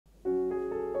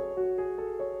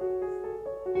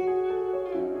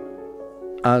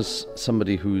As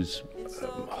somebody whose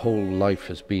whole life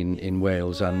has been in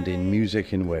Wales and in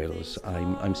music in Wales,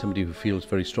 I'm somebody who feels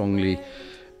very strongly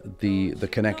the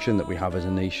connection that we have as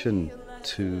a nation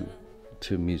to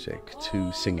music,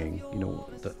 to singing. You know,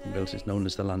 that Wales is known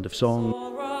as the land of song.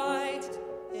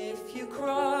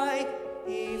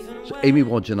 So Amy,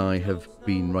 Wadge and I have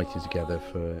been writing together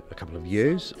for a couple of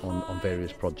years on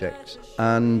various projects,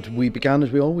 and we began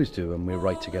as we always do, and we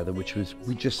write together, which was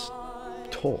we just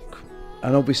talk.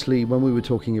 And obviously when we were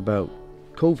talking about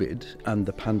COVID and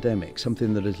the pandemic,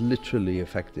 something that has literally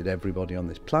affected everybody on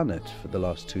this planet for the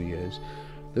last 2 years,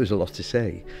 there was a lot to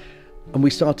say. And we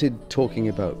started talking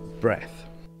about breath.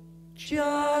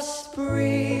 Just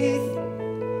breathe,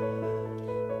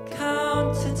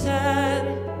 count to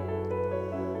 10.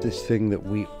 This thing that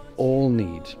we all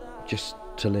need just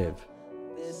to live.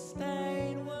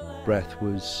 Breath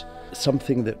was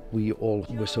something that we all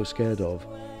were so scared of,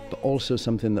 but also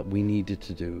something that we needed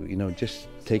to do. You know, just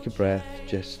take a breath,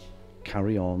 just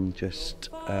carry on, just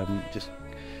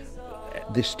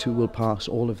this too will pass,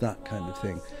 all of that kind of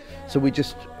thing. So we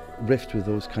just riffed with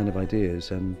those kind of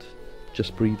ideas, and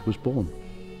Just Breathe was born.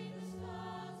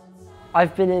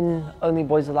 I've been in Only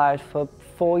Boys Aloud for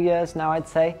 4 years now, I'd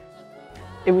say.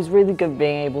 It was really good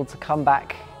being able to come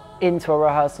back into a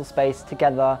rehearsal space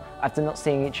together after not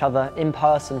seeing each other in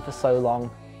person for so long.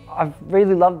 I've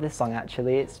really loved this song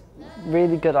actually. It's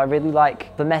really good. I really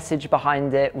like the message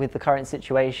behind it with the current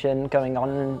situation going on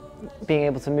and being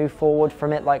able to move forward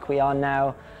from it like we are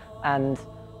now, and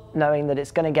knowing that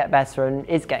it's going to get better and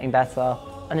is getting better.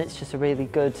 And it's just a really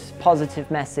good, positive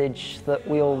message that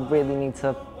we all really need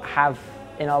to have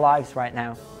in our lives right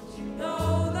now.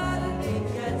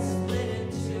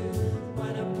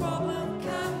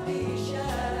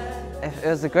 It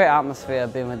was a great atmosphere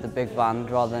being with the big band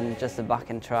rather than just the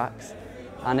backing tracks,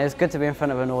 and it was good to be in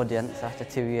front of an audience after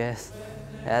 2 years.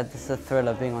 Yeah, it's a thrill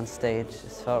of being on stage.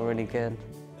 It felt really good.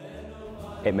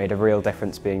 It made a real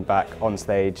difference being back on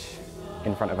stage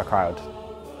in front of a crowd.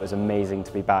 It was amazing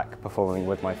to be back performing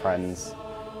with my friends,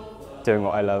 doing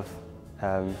what I love,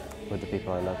 with the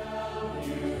people I love.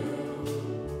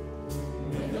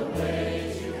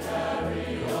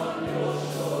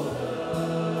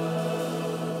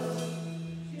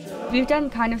 We've done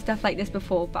kind of stuff like this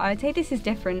before, but I would say this is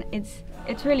different. It's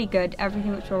really good.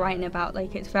 Everything which we're writing about,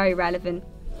 like, it's very relevant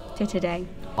to today.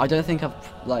 I don't think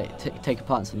I've taken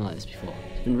part in something like this before.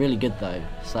 It's been really good though.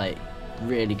 It's like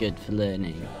really good for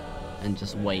learning and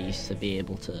just ways to be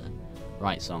able to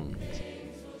write songs.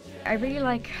 I really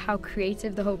like how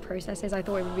creative the whole process is. I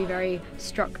thought it would be very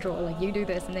structural, like you do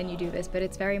this and then you do this, but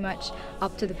it's very much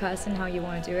up to the person how you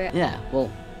want to do it. Yeah,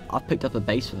 well, I've picked up a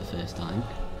bass for the first time,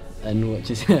 and which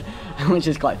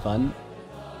is quite fun.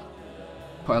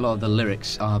 Quite a lot of the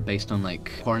lyrics are based on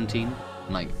like quarantine,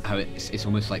 and like how it's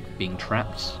almost like being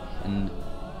trapped, and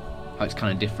how it's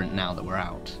kind of different now that we're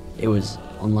out. It was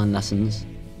online lessons,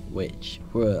 which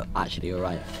were actually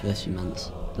alright for the first few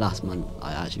months. Last month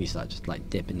I actually started just like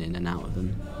dipping in and out of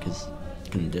them because I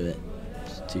couldn't do it.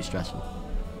 It's too stressful.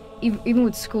 Even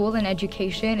with school and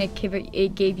education, it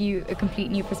gave you a complete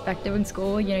new perspective in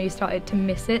school. You know, you started to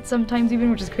miss it sometimes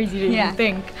even, which is crazy to even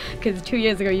think. Because 2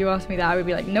 years ago you asked me that, I would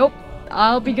be like, nope,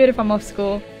 I'll be good if I'm off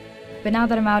school. But now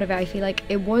that I'm out of it, I feel like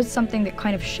it was something that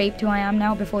kind of shaped who I am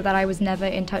now. Before that I was never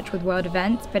in touch with world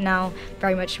events, but now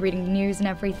very much reading the news and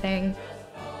everything.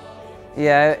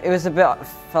 Yeah,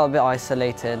 felt a bit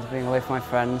isolated, being away from my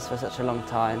friends for such a long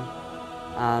time,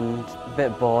 and a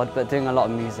bit bored, but doing a lot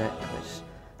of music, which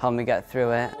helped me get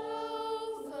through it.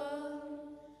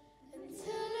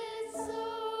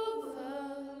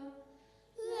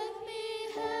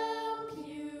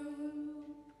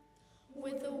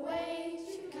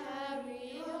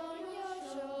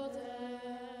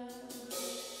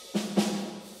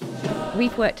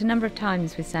 We've worked a number of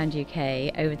times with Sound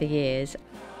UK over the years.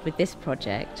 With this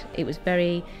project, it was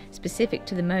very specific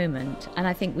to the moment, and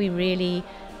I think we really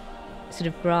sort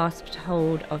of grasped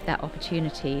hold of that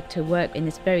opportunity to work in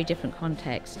this very different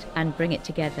context and bring it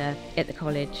together at the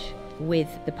college with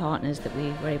the partners that we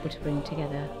were able to bring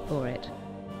together for it.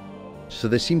 So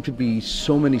there seemed to be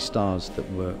so many stars that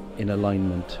were in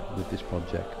alignment with this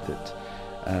project that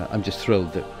I'm just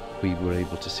thrilled that we were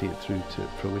able to see it through to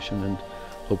fruition, and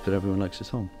hope that everyone likes the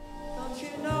song.